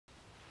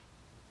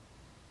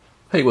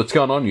Hey, what's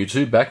going on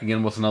YouTube? Back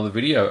again with another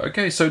video.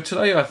 Okay, so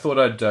today I thought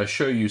I'd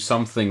show you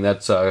something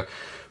that's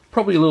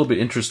probably a little bit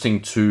interesting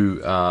to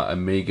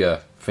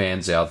Amiga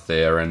fans out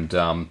there, and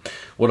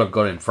what I've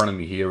got in front of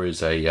me here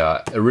is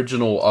a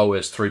original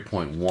OS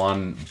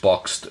 3.1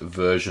 boxed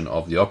version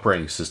of the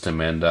operating system,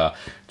 and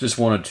just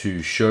wanted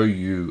to show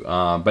you,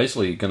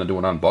 basically going to do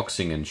an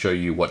unboxing and show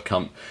you what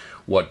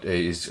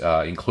is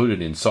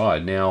included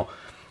inside. Now,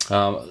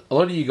 a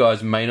lot of you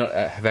guys may not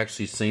have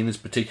actually seen this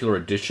particular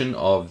edition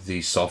of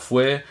the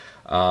software.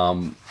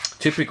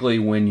 Typically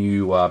when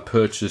you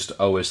purchased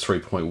OS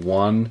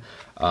 3.1,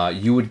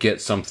 you would get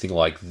something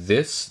like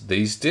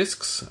these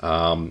discs,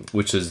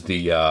 which is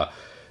the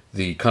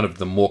kind of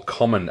the more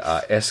common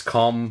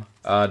Escom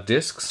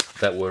discs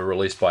that were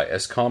released by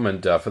Escom.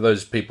 And for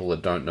those people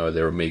that don't know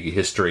their Amiga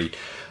history,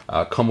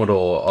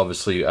 Commodore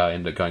obviously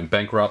ended up going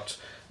bankrupt.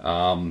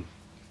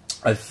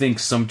 I think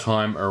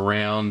sometime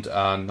around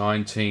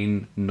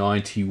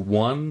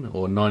 1991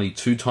 or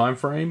 92 time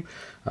frame.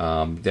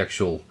 The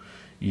actual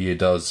year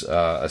does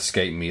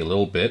escape me a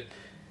little bit.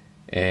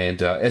 And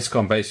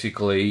Escom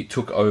basically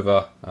took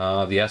over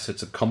the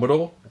assets of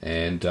Commodore,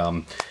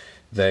 and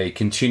they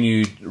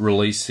continued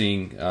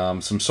releasing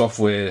some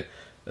software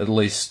at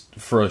least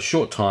for a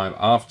short time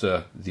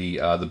after the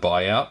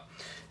buyout.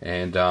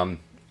 And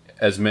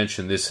as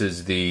mentioned, this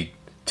is the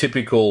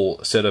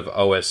typical set of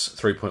OS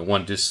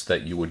 3.1 discs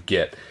that you would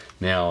get.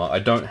 Now, I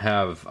don't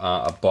have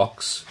a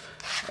box,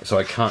 so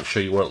I can't show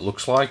you what it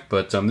looks like,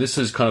 but this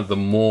is kind of the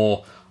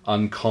more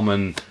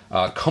uncommon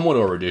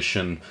Commodore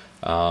edition,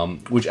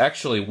 which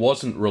actually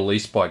wasn't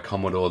released by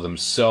Commodore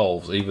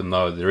themselves, even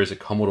though there is a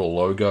Commodore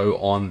logo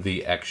on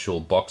the actual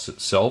box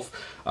itself.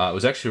 It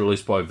was actually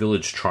released by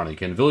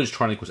VillageTronic, and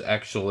VillageTronic was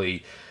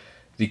actually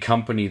the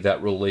company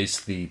that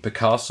released the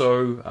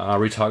Picasso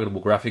retargetable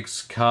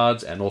graphics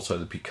cards and also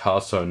the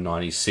Picasso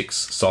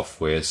 96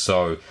 software.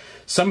 So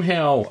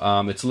somehow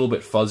it's a little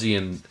bit fuzzy,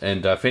 and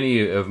if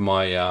any of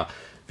my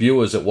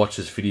viewers that watch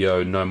this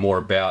video know more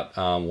about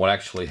what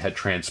actually had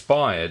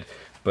transpired,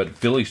 but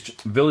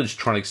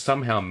VillageTronic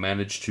somehow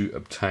managed to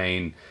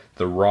obtain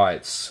the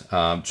rights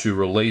to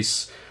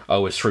release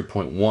OS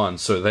 3.1,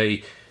 so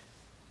they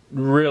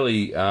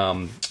really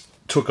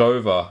took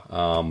over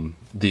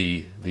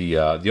the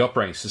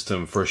operating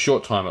system for a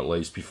short time at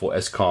least, before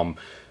Escom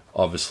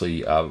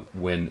obviously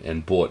went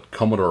and bought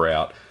Commodore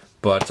out.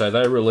 But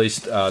they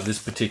released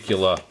this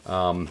particular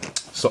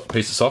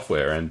piece of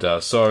software, and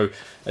so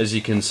as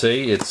you can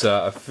see, it's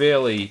a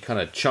fairly kind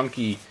of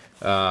chunky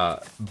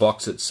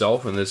box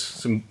itself, and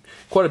there's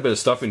quite a bit of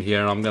stuff in here,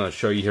 and I'm going to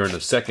show you here in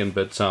a second.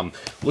 But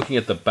looking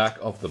at the back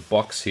of the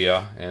box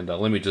here, and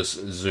let me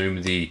just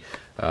zoom the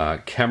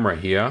camera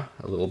here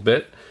a little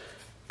bit,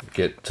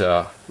 get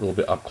a little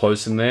bit up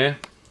close in there.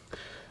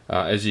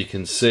 As you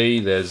can see,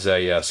 there's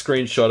a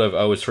screenshot of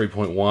OS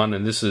 3.1,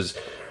 and this is,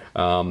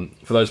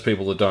 for those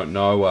people that don't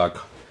know,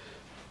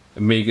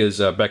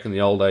 Amigas back in the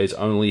old days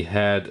only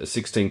had a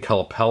 16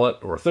 color palette,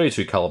 or a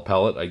 32 color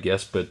palette, I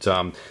guess, but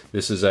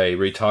this is a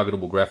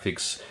retargetable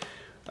graphics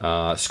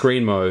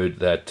screen mode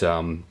that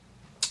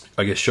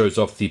I guess shows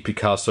off the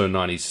Picasso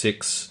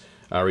 96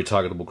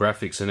 retargetable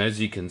graphics. And as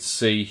you can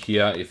see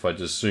here, if I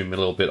just zoom in a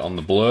little bit on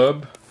the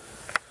blurb,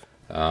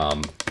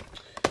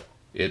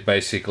 it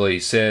basically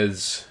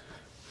says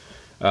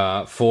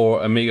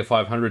for Amiga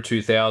 500,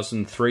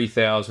 2000,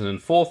 3000 and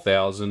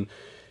 4000,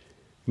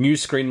 new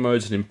screen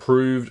modes and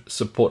improved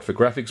support for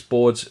graphics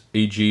boards,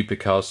 e.g.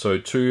 Picasso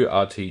 2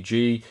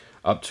 RTG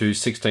up to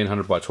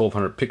 1600 by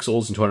 1200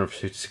 pixels and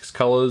 256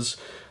 colors,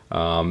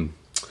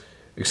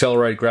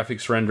 accelerated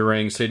graphics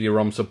rendering,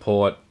 CD-ROM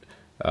support,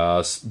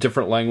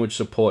 different language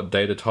support,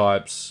 data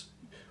types,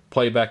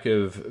 playback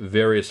of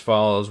various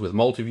files with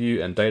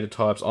multi-view and data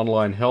types,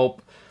 online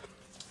help,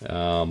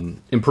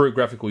 improved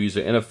graphical user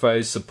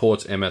interface,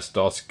 supports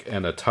MS-DOS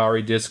and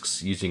Atari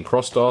discs using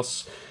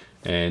cross-DOS,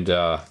 and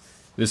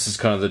this is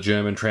kind of the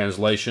German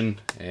translation.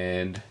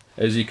 And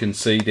as you can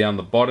see down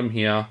the bottom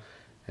here,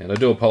 and I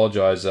do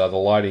apologize, the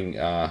lighting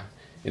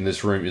in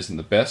this room isn't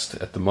the best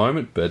at the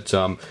moment, but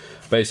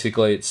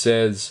basically it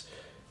says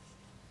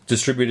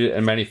distributed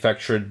and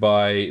manufactured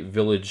by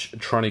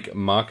VillageTronic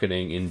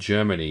Marketing in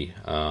Germany,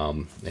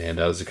 and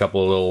there's a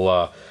couple of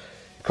little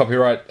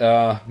copyright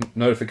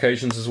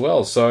notifications as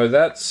well. So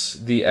that's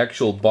the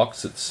actual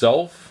box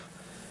itself,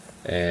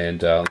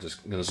 and I'm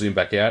just going to zoom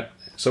back out.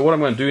 So what I'm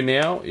going to do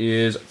now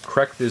is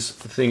crack this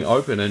thing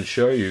open and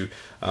show you.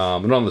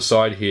 And on the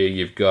side here,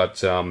 you've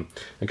got a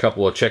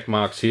couple of check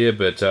marks here,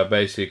 but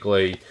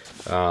basically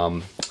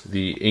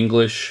the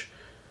English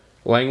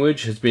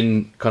language has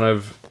been kind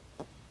of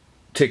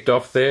ticked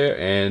off there,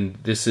 and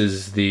this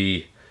is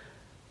they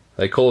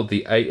call it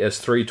the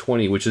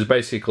AS320, which is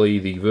basically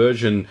the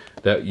version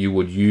that you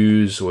would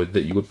use, or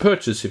that you would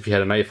purchase if you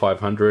had an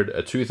A500,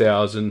 a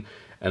 2000,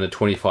 and a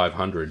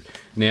 2500.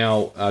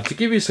 Now, to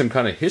give you some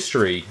kind of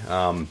history,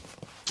 I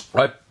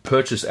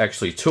purchased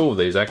actually two of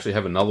these. I actually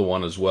have another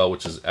one as well,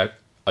 which is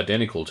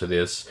identical to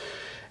this.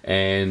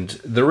 And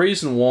the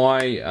reason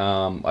why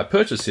I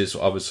purchased this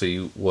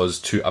obviously was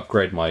to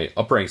upgrade my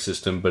operating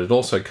system, but it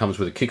also comes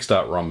with a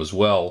Kickstart ROM as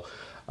well.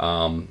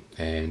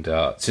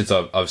 Since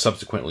I've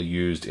subsequently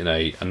used in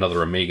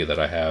another Amiga that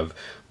I have.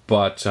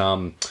 But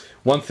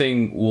one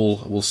thing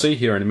we'll see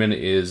here in a minute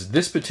is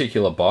this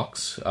particular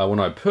box. When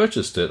I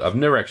purchased it, I've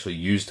never actually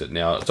used it.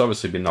 Now it's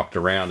obviously been knocked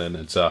around, and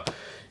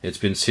it's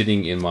been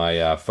sitting in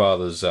my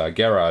father's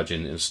garage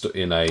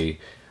in a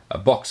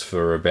box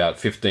for about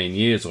 15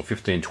 years or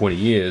 20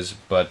 years,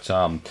 but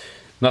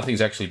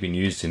nothing's actually been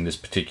used in this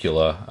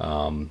particular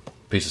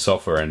piece of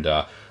software. And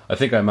I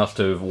think I must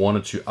have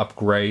wanted to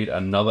upgrade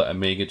another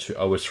Amiga to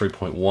OS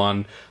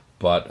 3.1,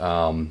 but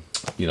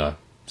you know,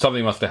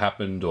 something must have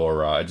happened,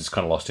 or I just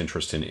kind of lost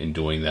interest in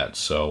doing that.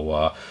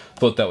 So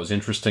thought that was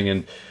interesting.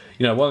 And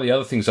you know, one of the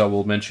other things I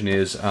will mention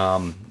is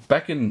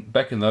back in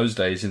those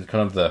days, in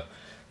kind of the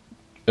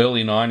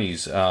early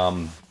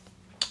 90s,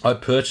 I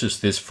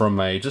purchased this from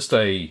just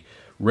a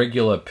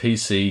regular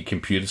PC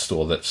computer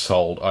store that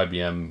sold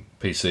IBM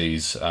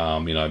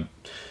PCs, you know,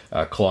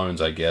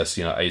 clones, I guess,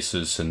 you know,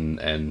 Asus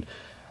and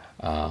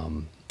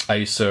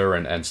Acer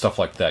and stuff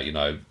like that, you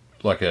know,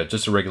 like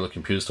just a regular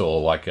computer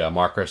store, like a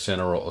Micro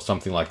Center or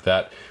something like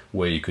that,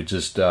 where you could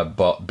just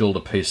build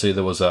a PC.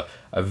 There was a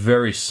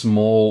very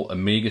small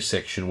Amiga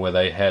section where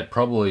they had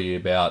probably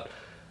about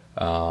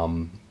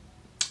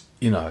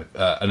you know,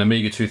 an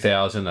Amiga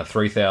 2000, a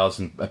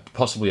 3000,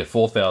 possibly a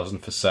 4000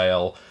 for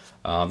sale,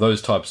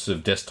 those types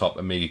of desktop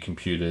Amiga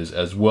computers,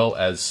 as well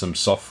as some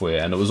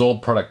software. And it was all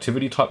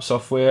productivity type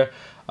software,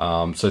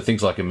 so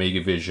things like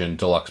Amiga Vision,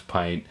 Deluxe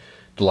Paint,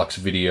 Deluxe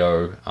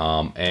Video,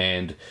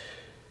 and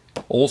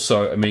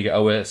also Amiga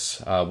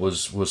OS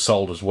was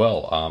sold as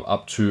well,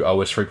 up to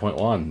OS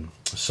 3.1.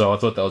 So I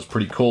thought that was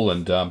pretty cool.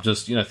 And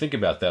just, you know, think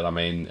about that. I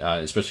mean,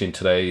 especially in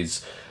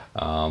today's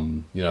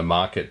you know,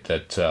 market,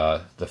 that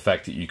the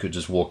fact that you could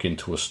just walk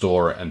into a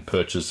store and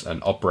purchase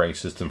an operating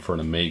system for an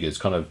Amiga is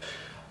kind of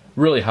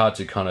really hard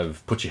to kind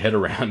of put your head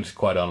around,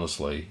 quite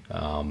honestly.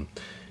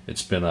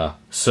 It's been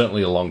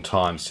certainly a long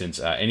time since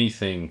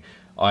anything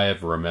I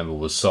ever remember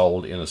was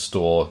sold in a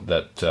store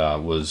that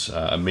was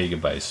Amiga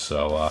based.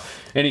 So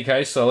any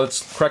case, so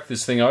let's crack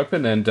this thing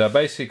open. And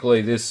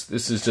basically this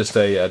is just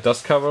a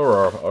dust cover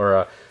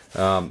or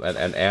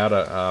an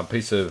outer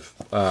piece of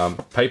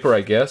paper,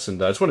 I guess,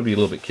 and I just want to be a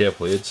little bit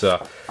careful.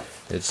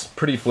 It's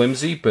pretty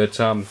flimsy, but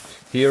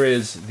here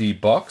is the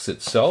box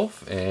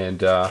itself,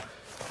 and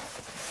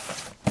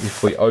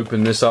if we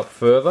open this up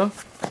further,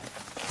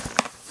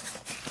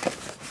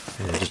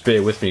 and just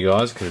bear with me,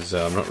 guys, because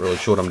I'm not really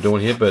sure what I'm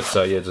doing here, but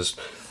yeah, just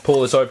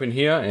pull this open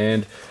here,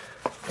 and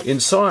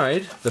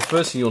inside, the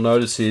first thing you'll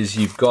notice is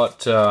you've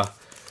got a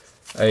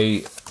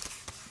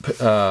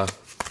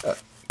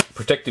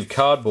protective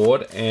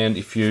cardboard, and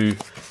if you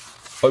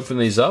open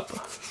these up,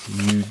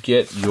 you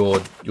get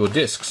your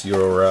discs,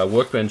 your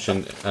workbench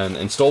and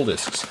install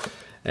discs.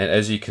 And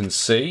as you can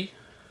see,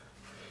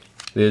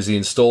 there's the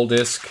install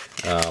disc,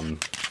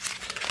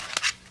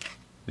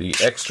 the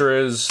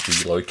extras,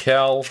 the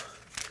locale,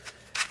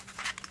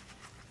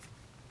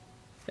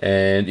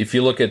 and if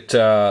you look at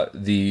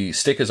the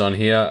stickers on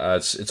here,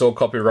 it's all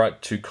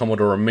copyright to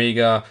Commodore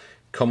Amiga.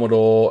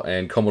 Commodore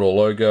and Commodore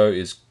logo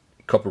is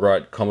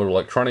copyright Commodore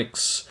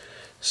Electronics.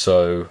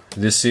 So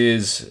this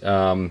is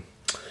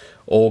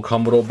all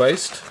Commodore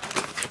based,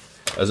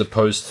 as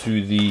opposed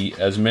to the,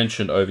 as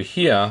mentioned over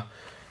here,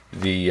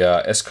 the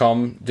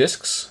Escom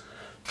discs.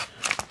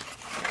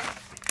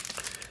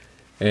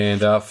 And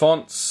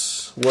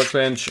fonts,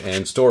 workbench,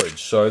 and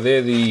storage. So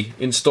they're the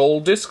install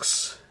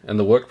discs and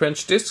the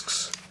workbench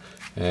discs.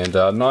 And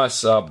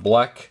nice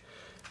black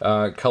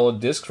colored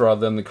discs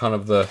rather than the kind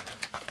of the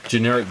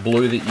generic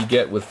blue that you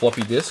get with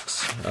floppy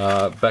disks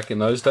back in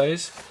those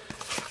days.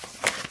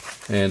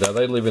 And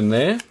they live in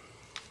there.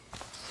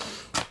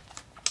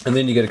 And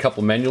then you get a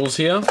couple of manuals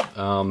here.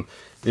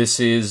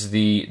 This is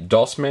the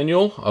DOS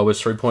manual,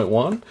 OS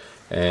 3.1,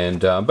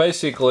 and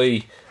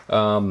basically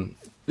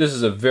this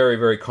is a very,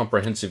 very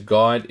comprehensive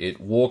guide.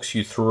 It walks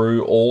you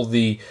through all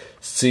the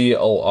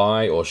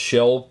CLI or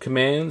shell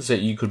commands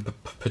that you could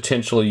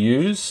potentially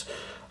use,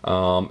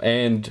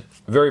 and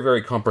very,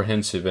 very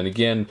comprehensive. And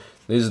again,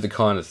 these are the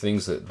kind of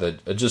things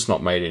that are just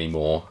not made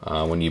anymore.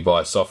 When you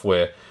buy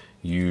software,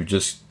 you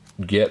just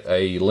get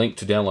a link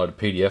to download a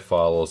PDF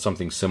file or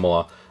something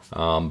similar,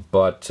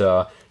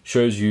 but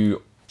shows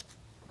you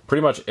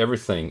pretty much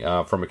everything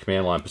from a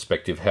command line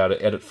perspective: how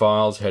to edit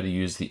files, how to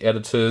use the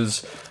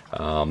editors,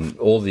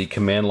 all the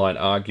command line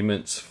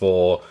arguments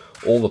for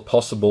all the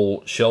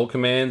possible shell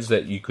commands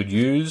that you could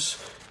use,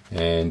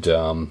 and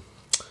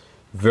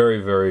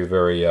very, very,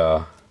 very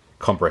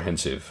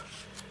comprehensive,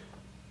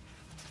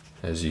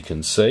 as you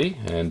can see.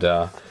 And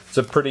it's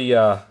a pretty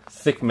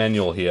thick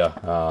manual here.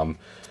 I'm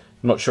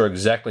not sure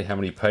exactly how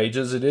many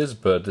pages it is,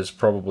 but there's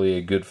probably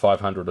a good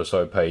 500 or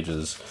so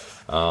pages.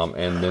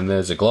 And then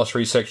there's a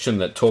glossary section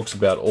that talks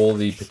about all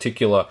the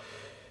particular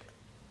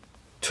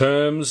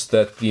terms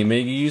that the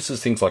Amiga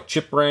uses, things like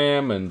chip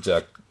RAM and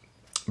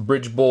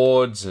bridge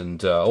boards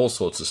and all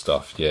sorts of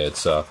stuff. Yeah,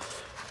 it's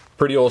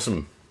pretty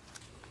awesome.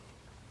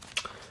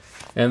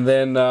 And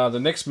then the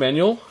next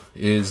manual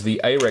is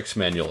the AREX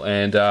manual.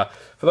 And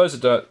for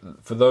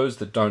those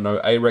that don't know,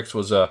 AREX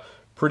was a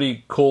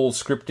pretty cool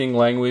scripting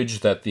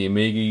language that the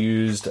Amiga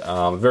used.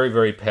 Very,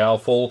 very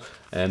powerful.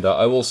 And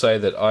I will say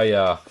that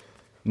I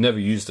never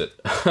used it,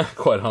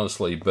 quite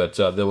honestly. But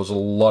there was a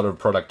lot of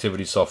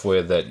productivity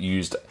software that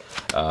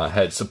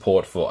had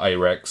support for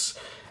AREX.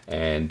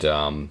 And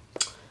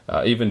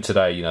even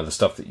today, you know, the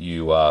stuff that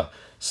you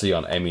see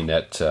on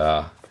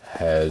AmiNet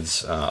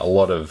has a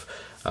lot of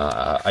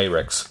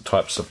AREX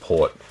type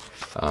support.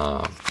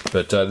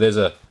 But there's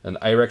an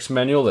AREX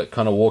manual that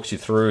kind of walks you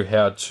through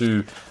how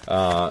to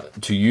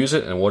use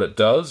it and what it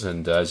does.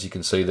 And as you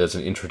can see, there's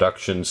an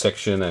introduction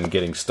section and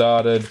getting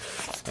started,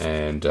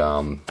 and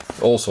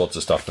all sorts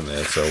of stuff in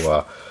there.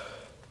 So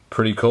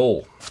pretty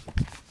cool.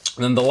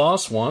 And then the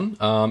last one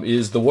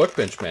is the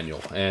Workbench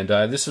manual, and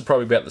this is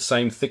probably about the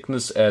same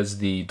thickness as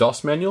the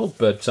DOS manual,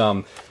 but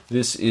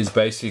this is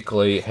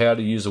basically how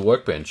to use a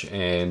workbench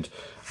and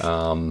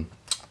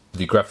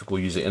the graphical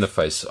user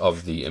interface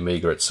of the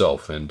Amiga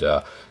itself, and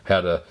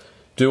how to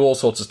do all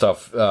sorts of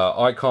stuff,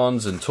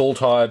 icons and tool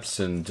types,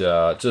 and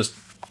just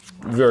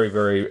very,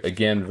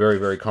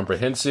 very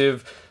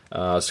comprehensive.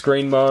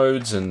 Screen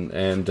modes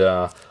and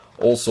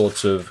all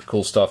sorts of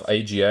cool stuff.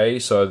 AGA,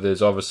 so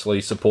there's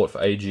obviously support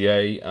for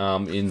AGA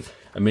in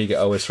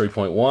Amiga OS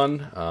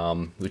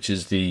 3.1, which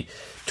is the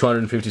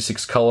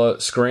 256 color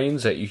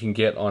screens that you can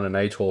get on an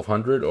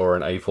A1200 or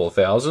an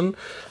A4000.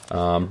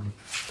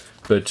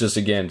 But just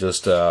again,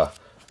 a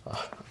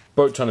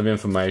boat ton of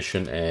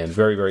information and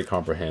very, very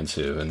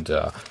comprehensive. And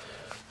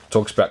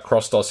talks about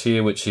CrossDOS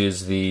here, which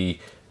is the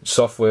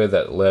software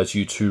that allows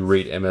you to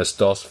read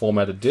MS-DOS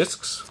formatted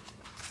disks.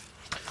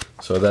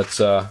 So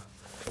that's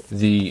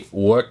the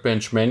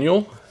Workbench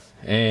manual,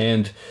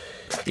 and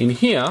in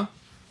here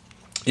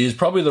is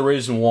probably the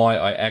reason why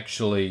I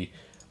actually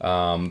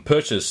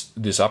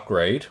purchased this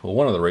upgrade, or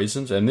one of the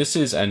reasons. And this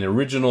is an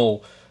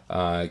original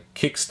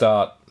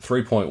Kickstart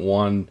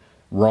 3.1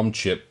 ROM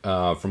chip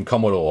from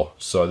Commodore.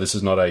 So this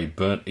is not a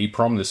burnt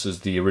EEPROM. This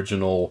is the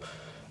original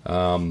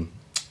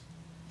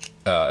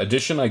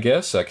edition, I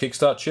guess, a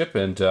Kickstart chip.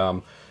 And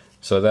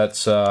so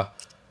that's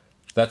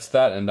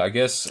that. And I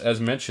guess, as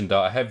mentioned,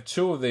 I have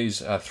two of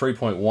these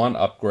 3.1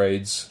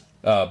 upgrades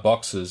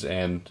boxes,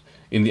 and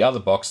in the other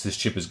box this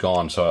chip is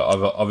gone. So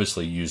I've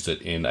obviously used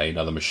it in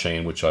another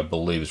machine, which I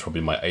believe is probably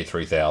my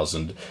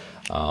A3000.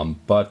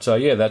 But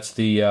yeah, that's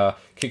the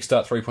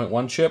Kickstart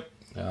 3.1 chip.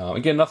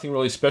 Again, nothing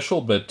really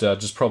special, but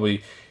just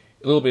probably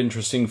a little bit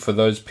interesting for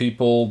those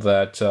people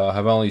that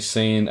have only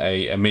seen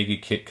a Amiga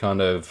kit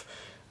kind of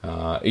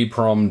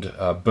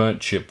EEPROM'd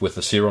burnt chip with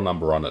a serial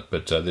number on it.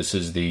 But this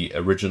is the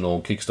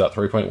original Kickstart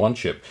 3.1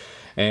 chip.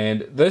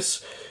 And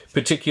this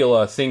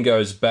particular thing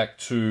goes back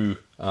to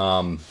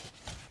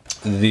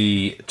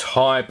the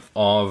type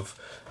of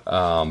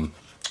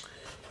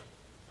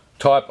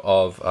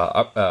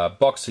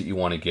box that you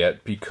want to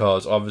get,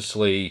 because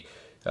obviously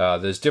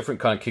there's different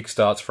kind of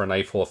kickstarts for an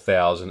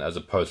A4000 as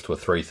opposed to a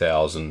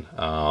 3000,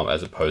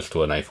 as opposed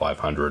to an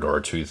A500 or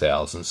a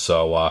 2000.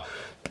 So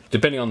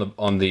depending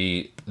on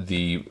the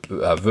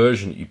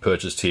version that you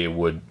purchased here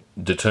would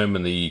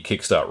determine the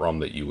Kickstart ROM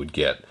that you would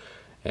get.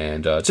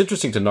 And it's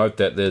interesting to note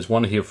that there's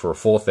one here for a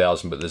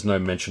 4000, but there's no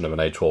mention of an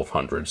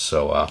A1200.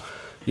 So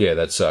yeah,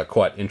 that's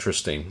quite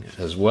interesting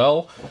as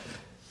well.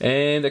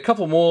 And a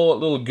couple more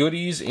little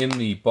goodies in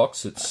the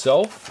box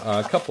itself.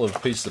 A couple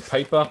of pieces of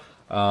paper.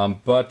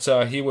 But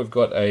here we've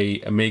got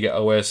a Amiga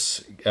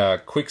OS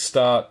quick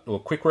start or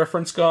quick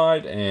reference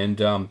guide,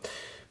 and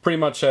pretty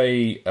much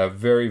a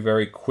very,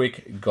 very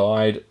quick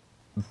guide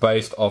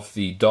based off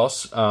the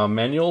DOS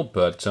manual,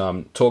 but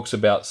talks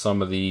about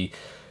some of the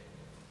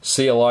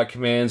CLI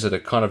commands that are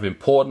kind of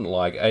important,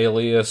 like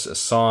alias,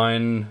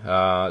 assign,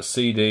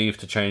 cd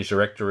to change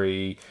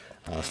directory,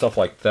 stuff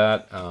like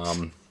that.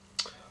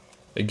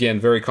 Again,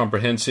 very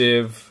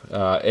comprehensive.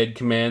 Ed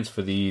commands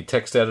for the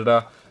text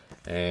editor.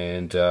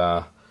 And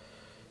yeah,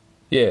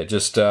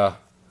 just a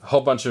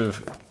whole bunch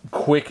of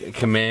quick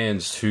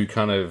commands to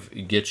kind of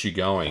get you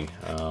going,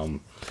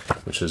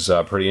 which is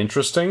pretty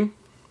interesting.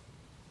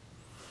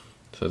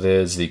 So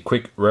there's the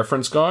quick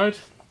reference guide.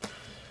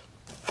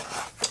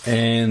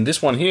 And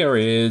this one here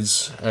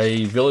is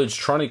a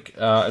VillageTronic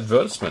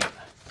advertisement,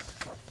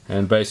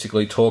 and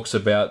basically talks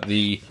about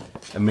the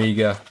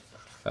Amiga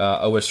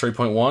OS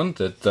 3.1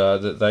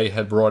 that they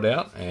had brought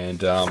out, and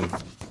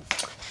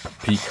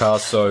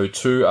Picasso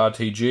 2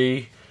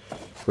 RTG,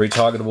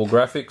 retargetable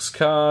graphics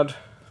card,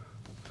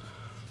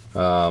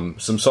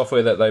 some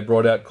software that they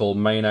brought out called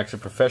Main Actor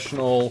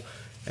Professional,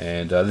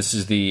 and this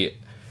is the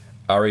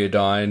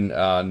Ariadne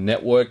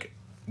network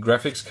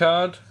graphics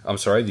card. I'm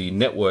sorry, the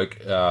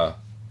network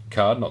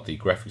card, not the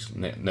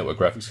network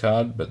graphics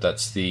card, but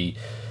that's the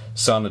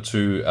Sana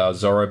 2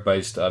 Zorro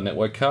based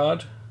network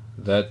card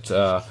that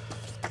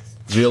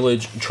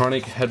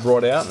VillageTronic had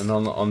brought out. And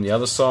on the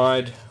other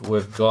side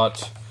we've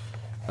got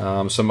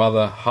some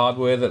other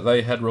hardware that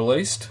they had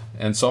released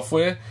and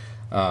software.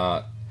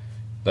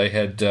 They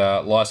had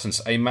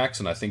licensed AMAX,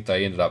 and I think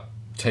they ended up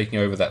taking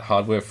over that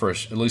hardware for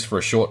at least for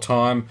a short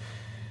time.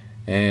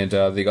 and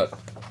we got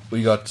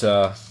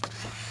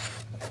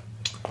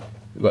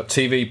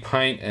TV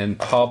Paint and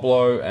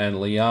Pablo and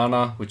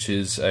Liana, which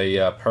is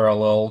a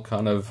parallel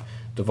kind of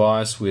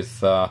device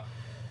with a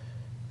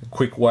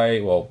quick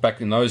way. Well,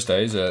 back in those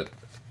days,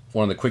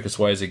 one of the quickest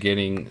ways of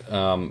getting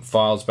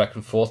files back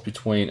and forth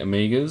between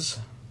Amigas.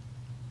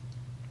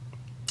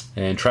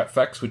 And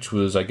TrapFax, which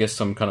was, I guess,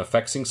 some kind of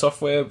faxing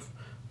software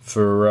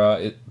for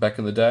it back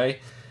in the day.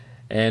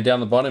 And down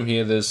the bottom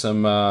here, there's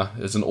an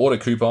order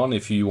coupon.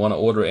 If you want to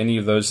order any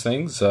of those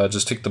things,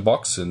 just tick the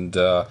box and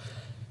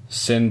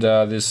send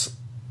this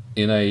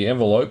in a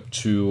envelope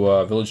to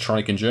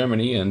VillageTronic in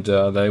Germany, and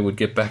they would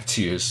get back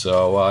to you.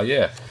 So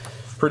yeah,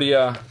 pretty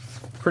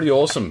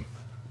awesome.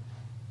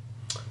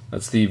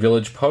 That's the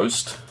Village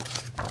Post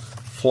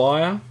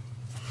flyer.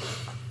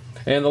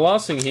 And the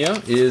last thing here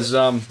is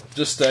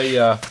just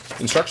a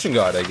instruction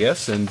guide, I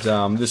guess, and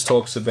this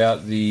talks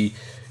about the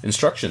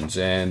instructions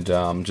and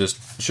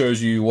just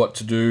shows you what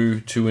to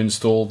do to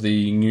install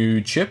the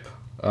new chip,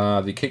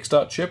 the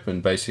Kickstart chip,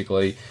 and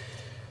basically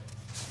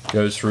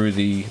goes through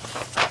the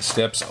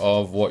steps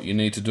of what you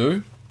need to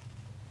do.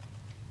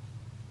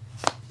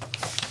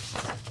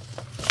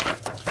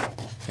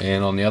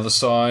 And on the other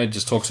side,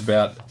 just talks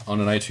about on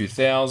an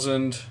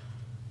A2000.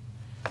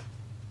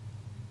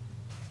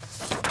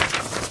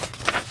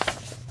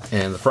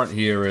 And the front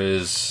here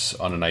is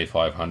on an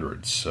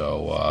A500.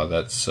 So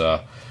that's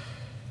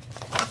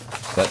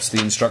the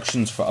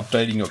instructions for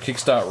updating your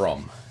Kickstart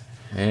ROM.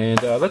 And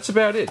that's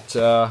about it.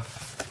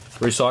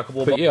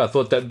 Recyclable. But yeah, I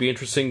thought that'd be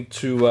interesting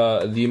to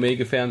the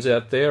Amiga fans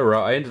out there.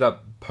 I ended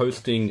up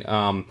posting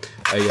a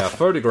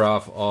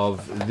photograph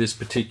of this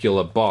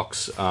particular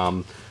box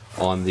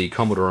on the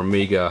Commodore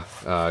Amiga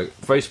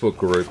Facebook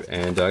group,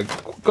 and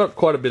got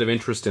quite a bit of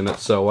interest in it,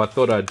 so I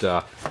thought I'd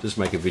just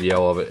make a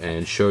video of it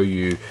and show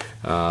you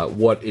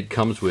what it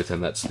comes with,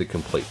 and that's the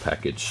complete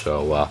package.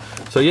 So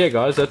yeah,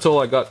 guys, that's all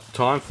I got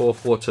time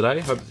for today.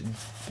 Hope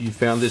you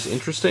found this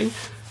interesting.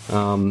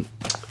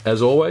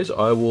 As always,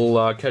 I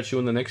will catch you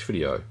in the next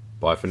video.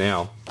 Bye for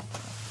now.